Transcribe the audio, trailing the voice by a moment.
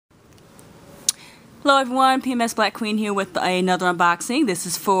Hello everyone, PMS Black Queen here with another unboxing. This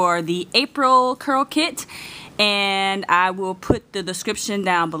is for the April curl kit, and I will put the description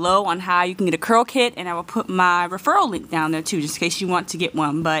down below on how you can get a curl kit, and I will put my referral link down there too, just in case you want to get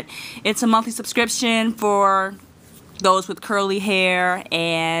one. But it's a monthly subscription for those with curly hair,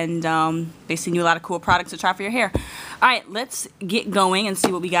 and they send you a lot of cool products to try for your hair. Alright, let's get going and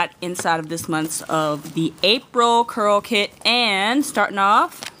see what we got inside of this month's of the April curl kit. And starting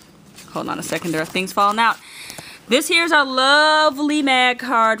off, hold on a second, there are things falling out. This here's our lovely mag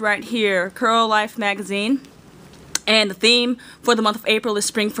card right here, Curl Life magazine. And the theme for the month of April is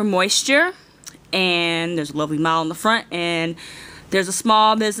Spring for Moisture. And there's a lovely model on the front, and there's a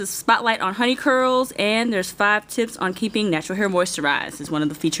small business spotlight on honey curls, and there's 5 tips on keeping natural hair moisturized. Is one of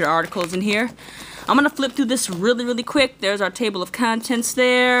the featured articles in here. I'm going to flip through this really quick. There's our table of contents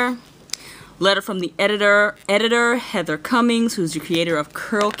there. Letter from the editor, Heather Cummings, who's the creator of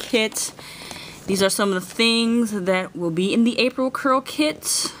Curlkit. These are some of the things that will be in the April Curl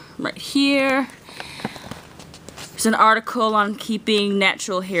Kit right here. There's an article on keeping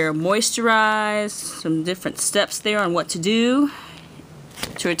natural hair moisturized, some different steps there on what to do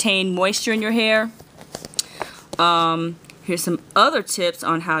to retain moisture in your hair. Here's some other tips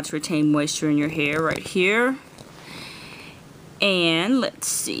on how to retain moisture in your hair right here. And let's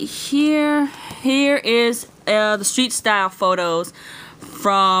see here. Here is the street style photos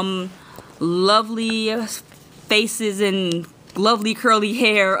from lovely faces and lovely curly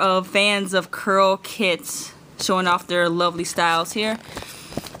hair of fans of Curlkit, showing off their lovely styles here.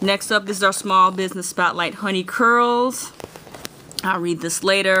 Next up, this is our small business spotlight, honey curls. I'll read this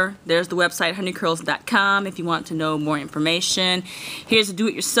later. There's the website honeycurls.com if you want to know more information. Here's a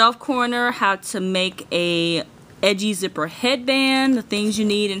do-it-yourself corner, how to make a edgy zipper headband, the things you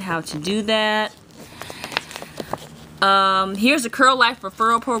need and how to do that. Here's a Curl Life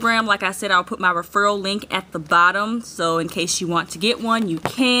referral program. Like I said, I'll put my referral link at the bottom, so in case you want to get one, you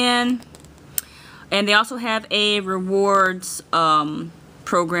can. And they also have a rewards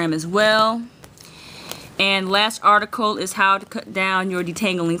program as well. And last article is how to cut down your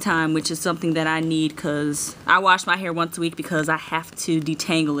detangling time, which is something that I need because I wash my hair once a week because I have to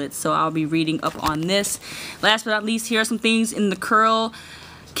detangle it. So I'll be reading up on this. Last but not least, here are some things in the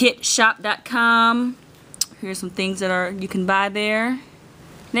curlkitshop.com. Here's some things that you can buy there.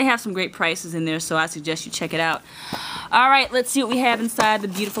 They have some great prices in there, so I suggest you check it out. Alright, let's see what we have inside the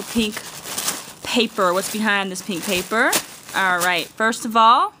beautiful pink paper. What's behind this pink paper? Alright, first of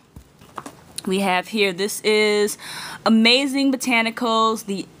all, we have here, this is Amazing Botanicals,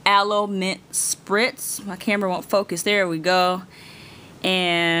 the Aloe Mint Spritz. My camera won't focus. There we go.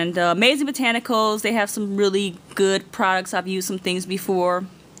 And Amazing Botanicals, they have some really good products. I've used some things before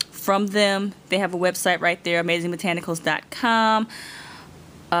from them. They have a website right there, amazingbotanicals.com.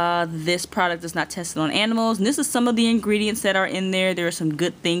 This product is not tested on animals. And this is some of the ingredients that are in there. There are some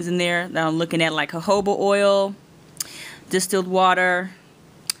good things in there that I'm looking at, like jojoba oil, distilled water,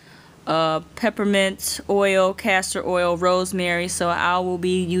 peppermint oil, castor oil, rosemary. So I will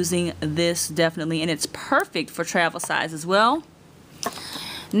be using this definitely, and it's perfect for travel size as well.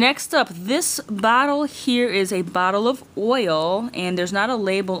 Next up, this bottle here is a bottle of oil, and there's not a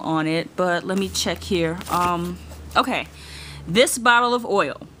label on it, but let me check here. Okay, this bottle of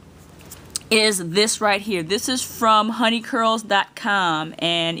oil is this right here. This is from honeycurls.com,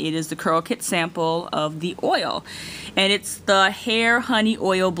 and it is the Curl Kit sample of the oil, and it's the hair honey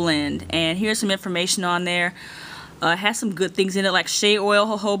oil blend. And here's some information on there. It has some good things in it, like shea oil,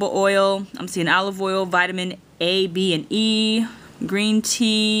 jojoba oil, I'm seeing olive oil, vitamin A, B, and E, green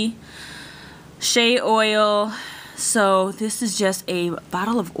tea, shea oil. So this is just a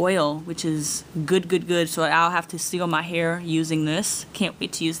bottle of oil, which is good. So I'll have to seal my hair using this. Can't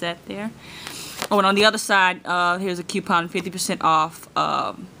wait to use that there. Oh, and on the other side, here's a coupon, 50% off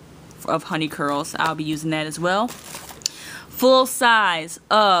of honey curls. I'll be using that as well. Full size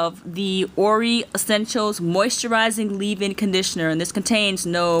of the Ori Essentials Moisturizing Leave-In Conditioner, and this contains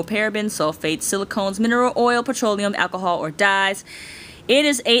no parabens, sulfates, silicones, mineral oil, petroleum, alcohol, or dyes. It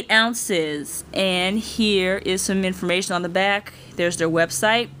is 8 ounces, and here is some information on the back. There's their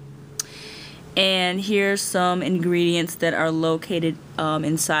website, and here's some ingredients that are located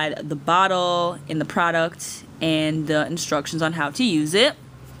inside the bottle, in the product, and the instructions on how to use it.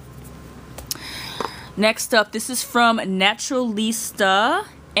 Next up, this is from Naturalista,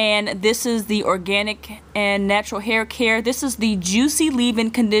 and this is the Organic and Natural Hair Care. This is the Juicy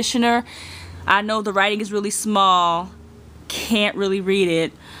Leave-In Conditioner. I know the writing is really small, can't really read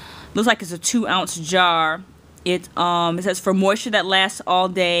it. Looks like it's a 2-ounce jar. It says for moisture that lasts all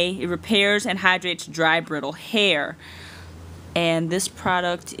day. It repairs and hydrates dry, brittle hair. And this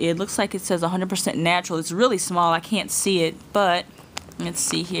product, it looks like it says 100% natural. It's really small. I can't see it, but let's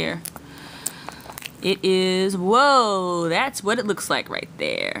see here. It is, whoa, that's what it looks like right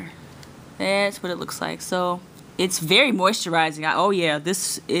there. That's what it looks like. So it's very moisturizing. Oh yeah,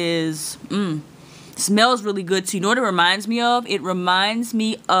 this is, smells really good too. You know what it reminds me of? It reminds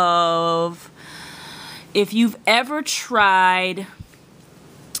me of, if you've ever tried,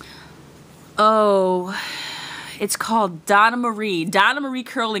 oh, it's called Donna Marie. Donna Marie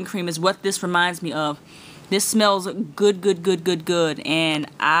curling cream is what this reminds me of. This smells good, good, good, good, good. And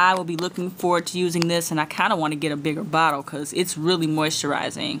I will be looking forward to using this. And I kind of want to get a bigger bottle because it's really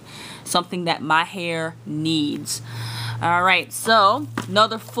moisturizing. Something that my hair needs. Alright, so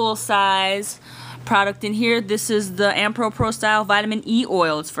another full size product in here. This is the Ampro Pro Style Vitamin E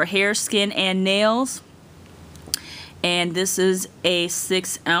Oil. It's for hair, skin, and nails. And this is a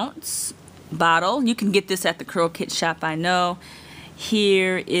 6-ounce bottle. You can get this at the Curlkit shop, I know.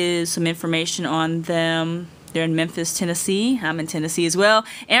 Here is some information on them. They're in Memphis, Tennessee. I'm in Tennessee as well.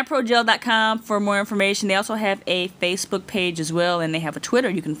 AmproGel.com for more information. They also have a Facebook page as well, and they have a Twitter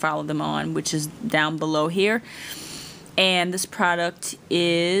you can follow them on, which is down below here. And this product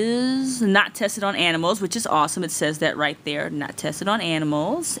is not tested on animals, which is awesome. It says that right there, not tested on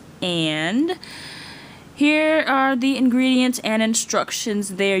animals. And here are the ingredients and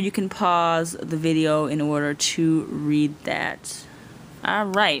instructions there. You can pause the video in order to read that.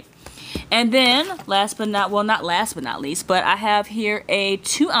 Alright. And then, last but not, well, not last but not least, but I have here a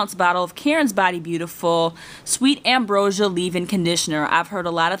 2-ounce bottle of Karen's Body Beautiful Sweet Ambrosia Leave-In Conditioner. I've heard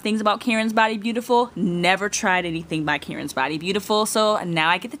a lot of things about Karen's Body Beautiful. Never tried anything by Karen's Body Beautiful, so now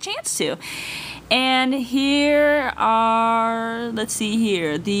I get the chance to. And here are, let's see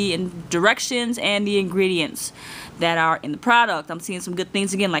here, the directions and the ingredients that are in the product. I'm seeing some good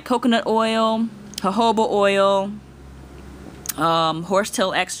things again, like coconut oil, jojoba oil,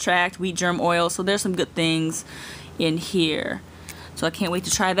 horsetail extract, wheat germ oil. So there's some good things in here. So I can't wait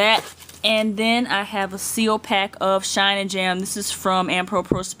to try that. And then I have a seal pack of Shine and Jam. This is from Ampro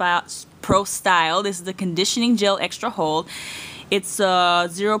Pro Style. This is the Conditioning Gel Extra Hold. It's a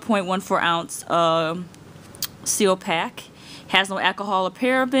 0.14 ounce seal pack. Has no alcohol or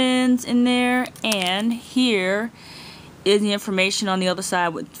parabens in there. And here is the information on the other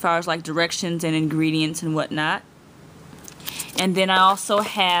side as far as like directions and ingredients and whatnot. And then I also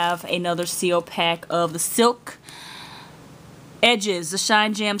have another seal pack of the Silk Edges, the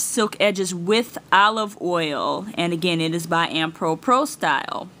Shine Jam Silk Edges with olive oil. And again, it is by Ampro Pro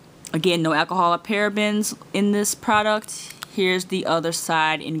Style. Again, no alcohol or parabens in this product. Here's the other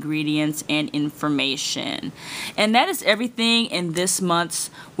side, ingredients and information. And that is everything in this month's,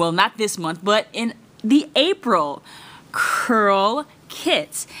 well, not this month, but in the April Curl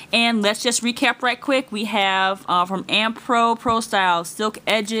Kits. And let's just recap right quick. We have from Ampro Pro Style Silk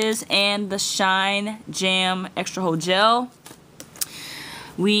Edges and the Shine Jam Extra Hold Gel.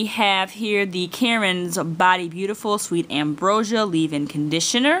 We have here the Karen's Body Beautiful Sweet Ambrosia Leave-In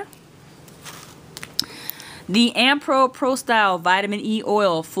Conditioner. The Ampro Pro Style Vitamin E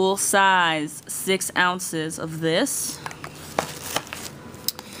Oil, full size, 6 ounces of this.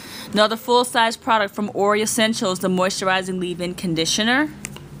 Another full size product from Ori Essentials, the Moisturizing Leave-In Conditioner.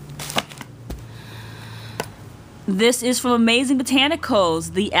 This is from Amazing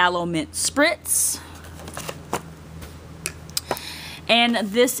Botanicals, the Aloe Mint Spritz. And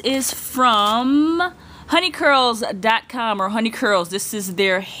this is from honeycurls.com or Honey Curls. This is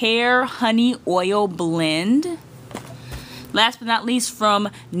their hair honey oil blend. Last but not least, from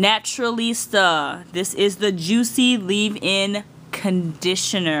Naturalista. This is the Juicy Leave-In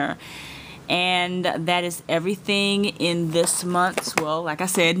Conditioner. And that is everything in this month's, well, like I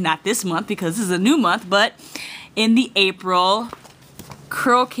said, not this month because this is a new month, but in the April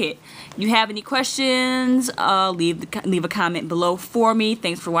Curl Kit. If you have any questions, leave a comment below for me.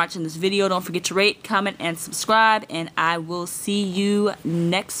 Thanks for watching this video. Don't forget to rate, comment, and subscribe, and I will see you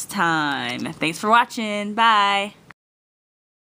next time. Thanks for watching. Bye.